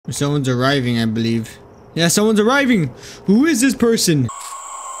Someone's arriving, I believe. Yeah, someone's arriving. Who is this person?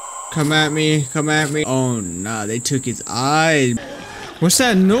 Come at me. Come at me. Oh, nah. They took his eye. What's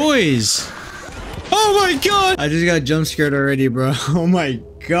that noise? Oh my god! I just got jump scared already, bro. Oh my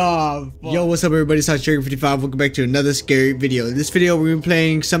god. Yo, what's up, everybody? It's Scariest. Welcome back to another scary video. In this video, we're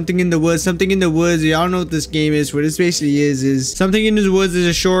playing Something in the Woods. Something in the Woods. Y'all know what this game is. What this basically is Something in the Woods is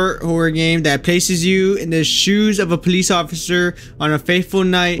a short horror game that places you in the shoes of a police officer on a fateful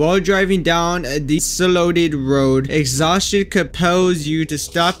night while driving down a desolated road. Exhaustion compels you to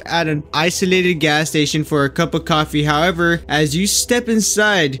stop at an isolated gas station for a cup of coffee. However, as you step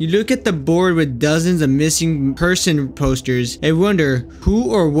inside, you look at the board with dozens of missing person posters and wonder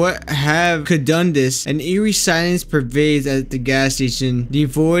who or what could done this. An eerie silence pervades at the gas station,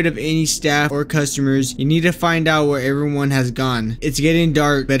 devoid of any staff or customers. You need to find out where everyone has gone. It's getting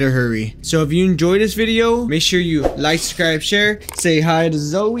dark, better hurry. So if you enjoyed this video, make sure you like, subscribe, share, say hi to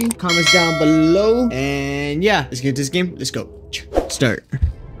Zoe, comments down below, and yeah, let's get into this game. Let's go. Start.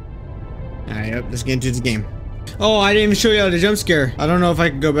 Alright, yep, let's get into this game. Oh, I didn't even show y'all the jump scare. I don't know if I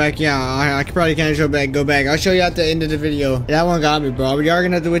can go back. Yeah, I probably can't go back. I'll show you at the end of the video. That one got me, bro. But y'all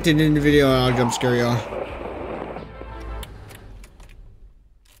gonna have to wait to the end of the video and I'll jump scare y'all.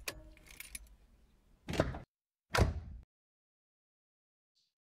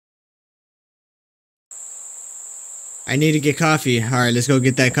 I need to get coffee. Alright, let's go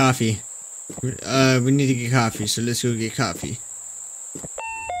get that coffee. We need to get coffee, so let's go get coffee.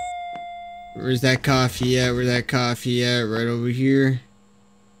 Where's that coffee at? Where's that coffee at? Right over here.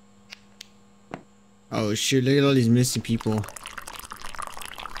 Oh shit, look at all these missing people.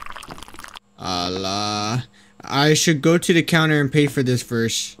 Allah. I should go to the counter and pay for this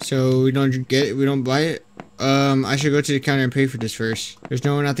first. So we don't buy it. I should go to the counter and pay for this first. There's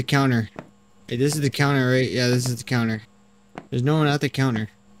no one at the counter. Hey, this is the counter, right? Yeah, this is the counter. There's no one at the counter.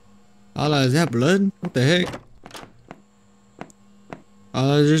 Allah, is that blood? What the heck?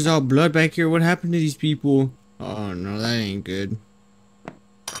 There's all blood back here. What happened to these people? Oh no, that ain't good.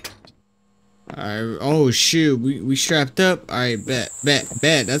 Alright, oh shoot, we strapped up. Alright, bet.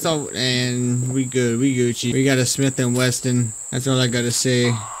 That's all, and we good, we Gucci. We got a Smith & Wesson. That's all I gotta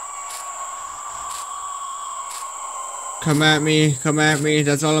say. Come at me,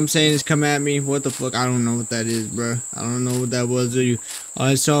 that's all I'm saying is come at me. What the fuck? I don't know what that is, bro. I don't know what that was. All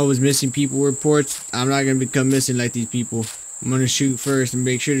I saw was missing people reports. I'm not gonna become missing like these people. I'm gonna shoot first and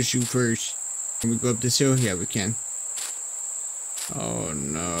make sure to shoot first. Can we go up this hill? Yeah, we can. Oh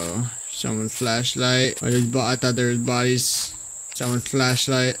no. Someone's flashlight. Oh, I thought there was bodies. Someone's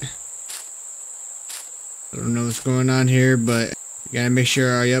flashlight. I don't know what's going on here, but we gotta make sure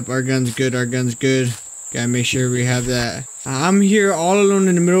our gun's good, Gotta make sure we have that. I'm here all alone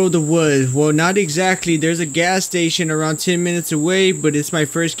in the middle of the woods. Well, not exactly. There's a gas station around 10 minutes away, but it's my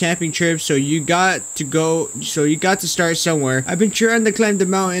first camping trip, so you got to start somewhere. I've been trying to climb the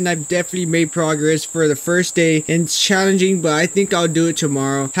mountain. I've definitely made progress for the first day. It's challenging, but I think I'll do it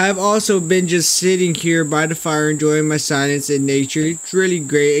tomorrow. I've also been just sitting here by the fire enjoying my silence and nature. It's really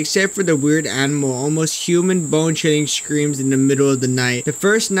great, except for the weird animal, almost human bone-chilling screams in the middle of the night. The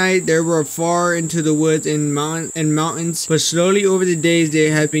first night, they were far into the woods and mountains, but slowly over the days they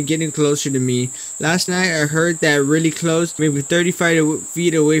have been getting closer to me. Last night I heard that really close, maybe 35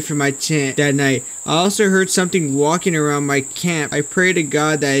 feet away from my tent that night. I also heard something walking around my camp. I pray to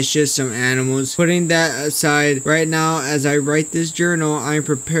God that it's just some animals. Putting that aside, right now as I write this journal, I'm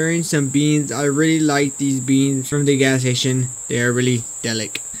preparing some beans. I really like these beans from the gas station. They are really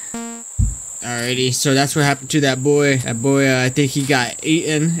delic. Alrighty, so that's what happened to that boy. That boy, I think he got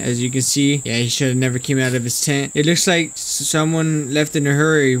eaten, as you can see. Yeah, he should have never came out of his tent. It looks like someone left in a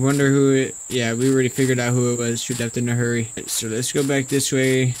hurry. Wonder who it... Yeah, we already figured out who it was who left in a hurry. So let's go back this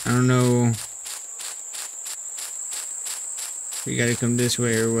way. I don't know. We gotta come this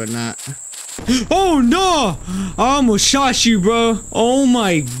way or whatnot. Oh no! I almost shot you, bro. Oh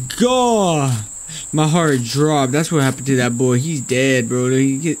my god. My heart dropped. That's what happened to that boy. He's dead, bro.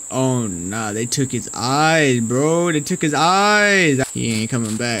 Oh nah, they took his eyes, bro. They took his eyes. He ain't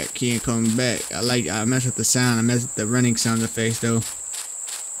coming back. He ain't coming back. I mess with the sound. I mess with the running sound effects though.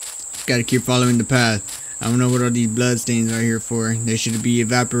 Gotta keep following the path. I don't know what all these blood stains are here for. They should be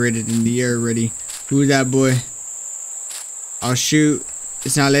evaporated in the air already. Who's that boy? I'll shoot.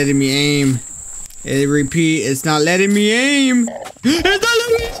 It's not letting me aim. Repeat, it's not letting me aim. It's not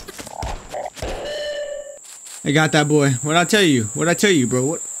letting me aim. I got that boy. What'd I tell you? What'd I tell you, bro?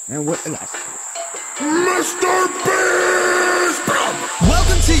 What? Mr. Beast!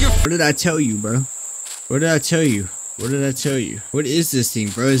 Welcome to your... What did I tell you, bro? What did I tell you? What did I tell you? What is this thing,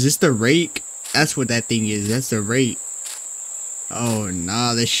 bro? Is this the rake? That's what that thing is. That's the rake. Oh,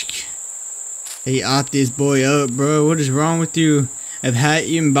 nah, they ate this boy up, bro. What is wrong with you? If half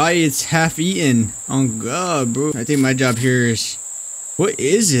eaten body, it's half eaten. Oh, God, bro. I think my job here is... What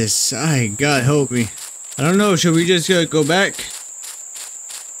is this? God help me. I don't know. Should we just go back?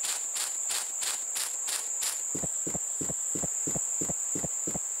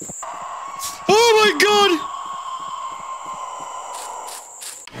 Oh, my God!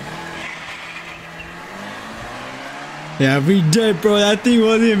 Yeah, we dead, bro. That thing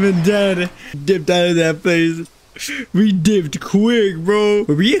wasn't even dead. Dipped out of that place. We dipped quick, bro.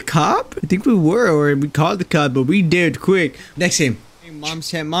 Were we a cop? I think we were, or we called the cop, but we dipped quick. Next game.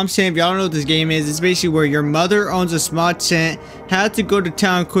 Mom's Tent. Mom's Tent, if y'all don't know what this game is, it's basically where your mother owns a small tent, had to go to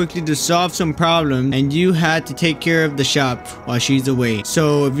town quickly to solve some problem, and you had to take care of the shop while she's away.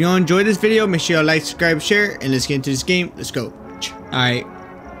 So if you enjoyed this video, make sure y'all like, subscribe, share, and let's get into this game. Let's go. Alright.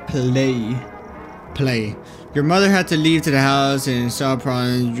 Play. Your mother had to leave to the house and solve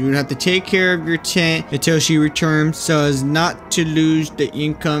problems. You would have to take care of your tent until she returns so as not to lose the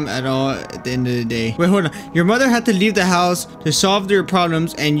income at all at the end of the day. Wait, hold on. Your mother had to leave the house to solve their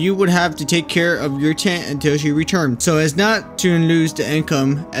problems and you would have to take care of your tent until she returned so as not to lose the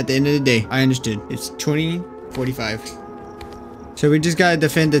income at the end of the day. I understood. It's 2045. So we just gotta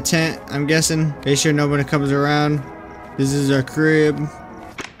defend the tent, I'm guessing. Make sure nobody comes around. This is our crib.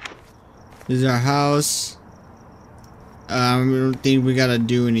 This is our house. I don't think we gotta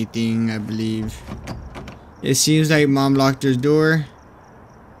do anything, I believe. It seems like mom locked her door.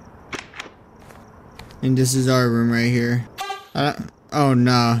 And this is our room right here. Oh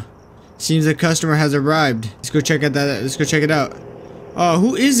no. Seems the customer has arrived. Let's go check out that. Let's go check it out. Oh,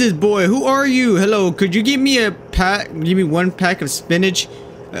 who is this boy? Who are you? Hello, could you give me a pack? Give me one pack of spinach?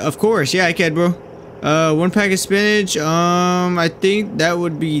 Of course, yeah, I can, bro. One pack of spinach. I think that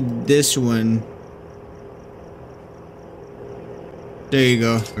would be this one. There you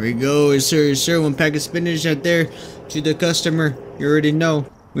go. There we go. Yes, sir. Yes, sir. One pack of spinach right there to the customer. You already know.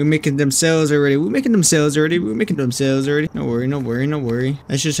 We're making them sales already. We're making them sales already. We're making them sales already. No worry. No worry. No worry.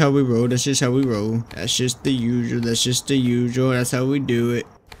 That's just how we roll. That's just how we roll. That's just the usual. That's just the usual. That's how we do it.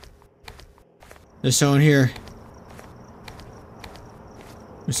 There's someone here.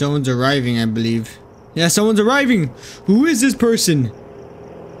 Someone's arriving, I believe. Yeah, someone's arriving. Who is this person?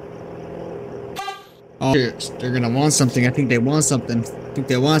 Oh, they're gonna want something. I think they want something.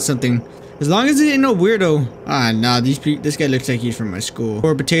 As long as it ain't no weirdo. Ah, nah, this guy looks like he's from my school.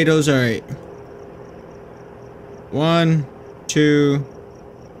 4 potatoes, alright. 1, 2,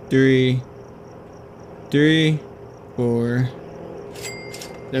 3, 4.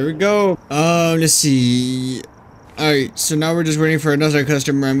 There we go. Let's see. Alright, so now we're just waiting for another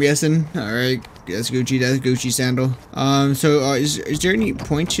customer, I'm guessing. Alright. That's Gucci sandal. So is there any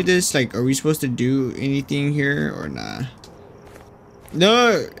point to this? Like, are we supposed to do anything here or nah?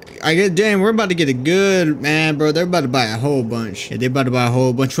 No, I get, damn, we're about to get a good, man, bro. They're about to buy a whole bunch. Yeah, they're about to buy a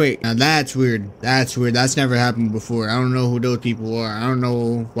whole bunch. Wait, now that's weird. That's weird. That's never happened before. I don't know who those people are. I don't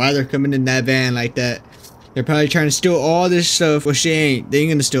know why they're coming in that van like that. They're probably trying to steal all this stuff. Well, she ain't. They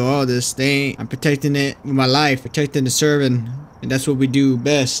ain't gonna steal all this. They ain't. I'm protecting it with my life, protecting the servant. And that's what we do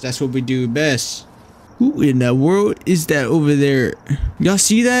best. That's what we do best. Who in the world is that over there? Y'all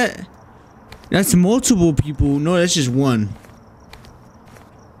see that? That's multiple people. No, that's just one.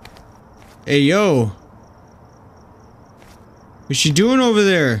 Hey, yo. What's she doing over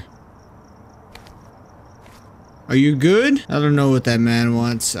there? Are you good? I don't know what that man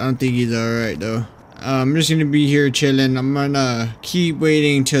wants. I don't think he's alright, though. I'm just gonna be here chilling. I'm gonna keep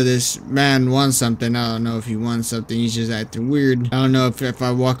waiting until this man wants something. I don't know if he wants something. He's just acting weird. I don't know if I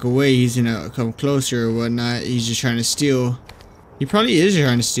walk away, he's gonna come closer or whatnot. He's just trying to steal. He probably is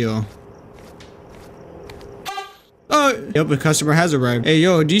trying to steal. Oh, yep, the customer has arrived. Hey,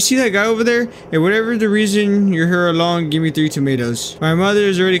 yo, do you see that guy over there? Hey, whatever the reason you're here alone, give me 3 tomatoes. My mother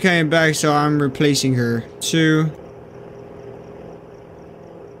is already coming back, so I'm replacing her. 2,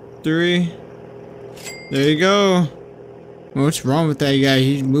 3. There you go. Well, what's wrong with that guy?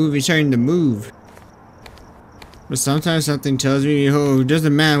 He's moving. He's trying to move. But sometimes something tells me, oh, there's a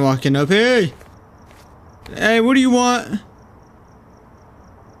man walking up. Hey! Hey, what do you want?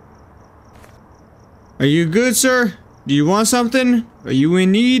 Are you good, sir? Do you want something? Are you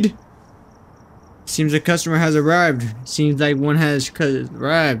in need? Seems a customer has arrived. Seems like one has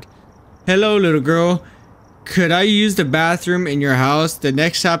arrived. Hello, little girl. Could I use the bathroom in your house? The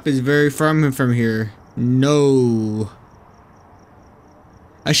next stop is very far from here. No.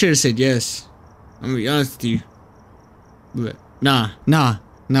 I should have said yes. I'm gonna be honest with you. But nah.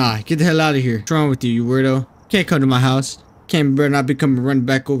 Get the hell out of here. What's wrong with you, you weirdo? Can't come to my house. Can't not be coming running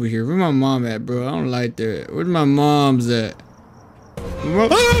back over here. Where's my mom at, bro? I don't like that. Where's my mom's at?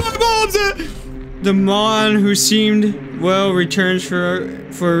 The man who seemed well returns for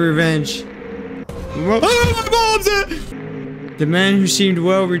revenge. The man who seemed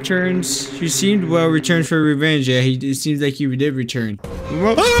well returns. Who seemed well returns for revenge. Yeah, it seems like he did return.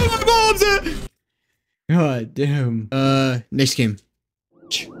 God damn. Next game.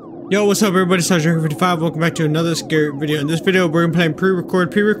 Yo, what's up, everybody? It's Joker55. Welcome back to another scary video. In this video, we're playing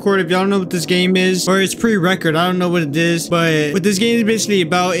pre-record. Pre-record, if y'all don't know what this game is, or it's pre-record, I don't know what it is, but what this game is basically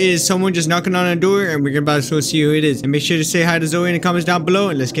about is someone just knocking on a door, and we're about to go see who it is. And make sure to say hi to Zoe in the comments down below,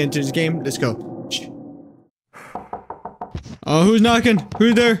 and let's get into this game. Let's go. Oh, who's knocking?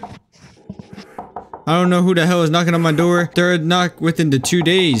 Who's there? I don't know who the hell is knocking on my door. Third knock within the 2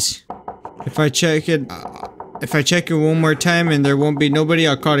 days. If I check it one more time and there won't be nobody,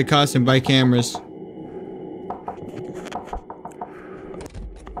 I'll call the cops and buy cameras.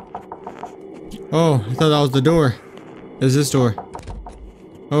 Oh, I thought that was the door. There's this door.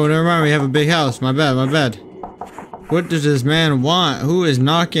 Oh, never mind. We have a big house. My bad, my bad. What does this man want? Who is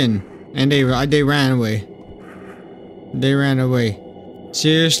knocking? And they ran away. They ran away.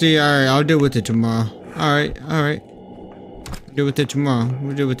 Seriously? Alright, I'll deal with it tomorrow. Alright, alright. Deal with it tomorrow.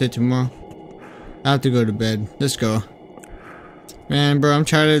 We'll deal with it tomorrow. I have to go to bed. Let's go. Man, bro, I'm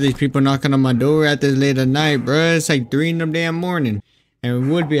tired of these people knocking on my door at this late at night, bro. It's like 3 in the damn morning. And it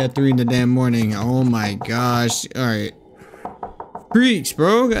would be at 3 in the damn morning. Oh my gosh. Alright. Freaks,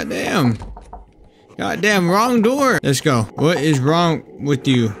 bro. Goddamn. Goddamn, wrong door. Let's go. What is wrong with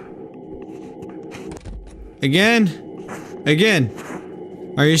you? Again? Again.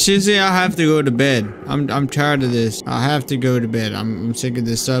 Are you seriously? I have to go to bed. I'm tired of this. I have to go to bed. I'm sick of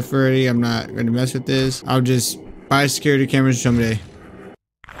this stuff already. I'm not gonna mess with this. I'll just buy security cameras someday.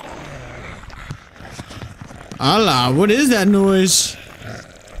 Allah, what is that noise?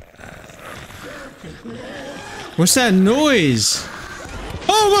 What's that noise?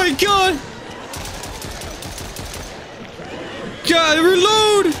 Oh my god! God,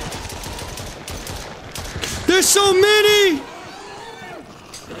 reload! There's so many!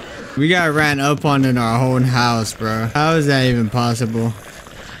 We got ran up on in our own house, bro. How is that even possible?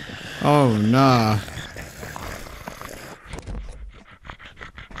 Oh, nah.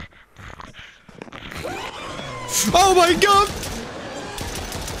 Oh my god!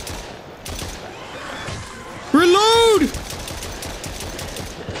 Reload!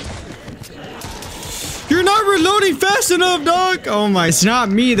 You're not reloading fast enough, dog! Oh my, it's not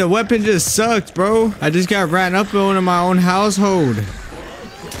me. The weapon just sucks, bro. I just got ran up on in my own household.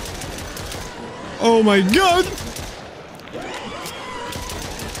 Oh my god!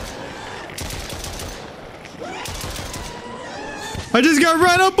 I just got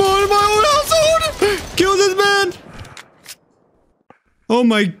ran up on in my own household! Kill this man! Oh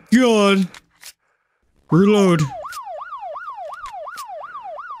my god. Reload.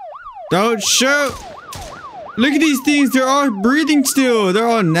 Don't shoot! Look at these things, they're all breathing still. They're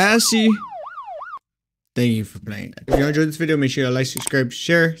all nasty. Thank you for playing. If you enjoyed this video, make sure you like, subscribe,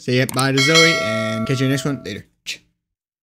 share, say bye to Zoe, and catch you in the next one. Later.